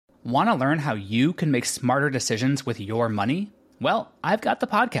Want to learn how you can make smarter decisions with your money? Well, I've got the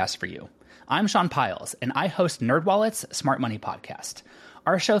podcast for you. I'm Sean Piles, and I host NerdWallet's Smart Money Podcast.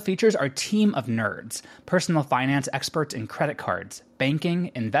 Our show features our team of nerds, personal finance experts in credit cards,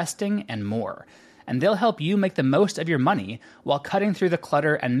 banking, investing, and more. And they'll help you make the most of your money while cutting through the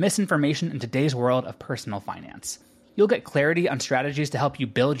clutter and misinformation in today's world of personal finance. You'll get clarity on strategies to help you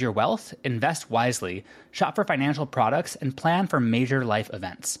build your wealth, invest wisely, shop for financial products, and plan for major life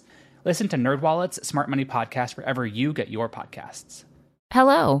events. Listen to NerdWallet's Smart Money Podcast wherever you get your podcasts.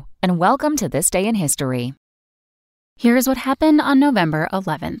 Hello, and welcome to This Day in History. Here's what happened on November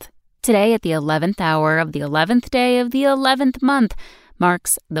 11th. Today, at the 11th hour of the 11th day of the 11th month,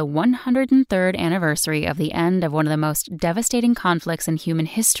 marks the 103rd anniversary of the end of one of the most devastating conflicts in human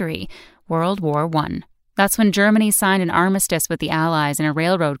history, World War I. That's when Germany signed an armistice with the Allies in a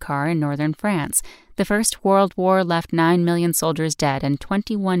railroad car in northern France. The First World War left 9 million soldiers dead and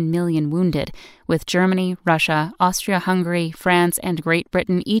 21 million wounded, with Germany, Russia, Austria-Hungary, France, and Great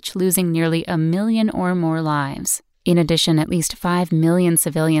Britain each losing nearly 1 million or more lives. In addition, at least 5 million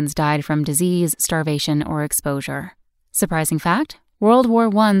civilians died from disease, starvation, or exposure. Surprising fact? World War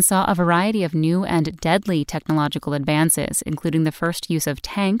I saw a variety of new and deadly technological advances, including the first use of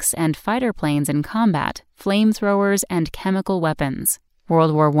tanks and fighter planes in combat, flamethrowers, and chemical weapons.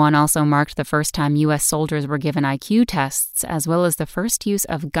 World War I also marked the first time U.S. soldiers were given IQ tests, as well as the first use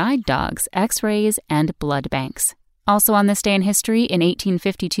of guide dogs, X-rays, and blood banks. Also on this day in history, in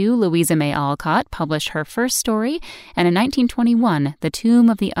 1852, Louisa May Alcott published her first story, and in 1921, the Tomb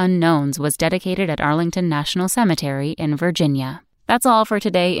of the Unknowns was dedicated at Arlington National Cemetery in Virginia. That's all for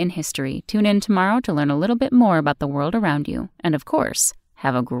today in history. Tune in tomorrow to learn a little bit more about the world around you. And of course,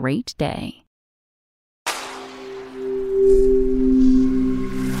 have a great day.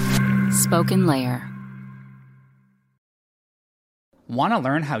 Spoken Layer. Want to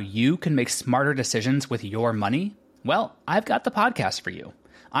learn how you can make smarter decisions with your money? Well, I've got the podcast for you.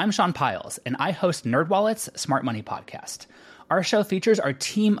 I'm Sean Piles, and I host NerdWallet's Smart Money Podcast. Our show features our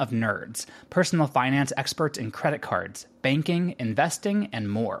team of nerds, personal finance experts in credit cards, banking, investing,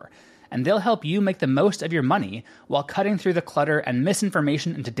 and more. And they'll help you make the most of your money while cutting through the clutter and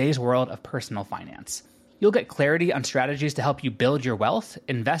misinformation in today's world of personal finance. You'll get clarity on strategies to help you build your wealth,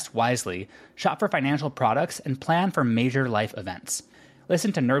 invest wisely, shop for financial products, and plan for major life events.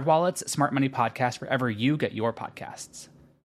 Listen to NerdWallet's Smart Money Podcast wherever you get your podcasts.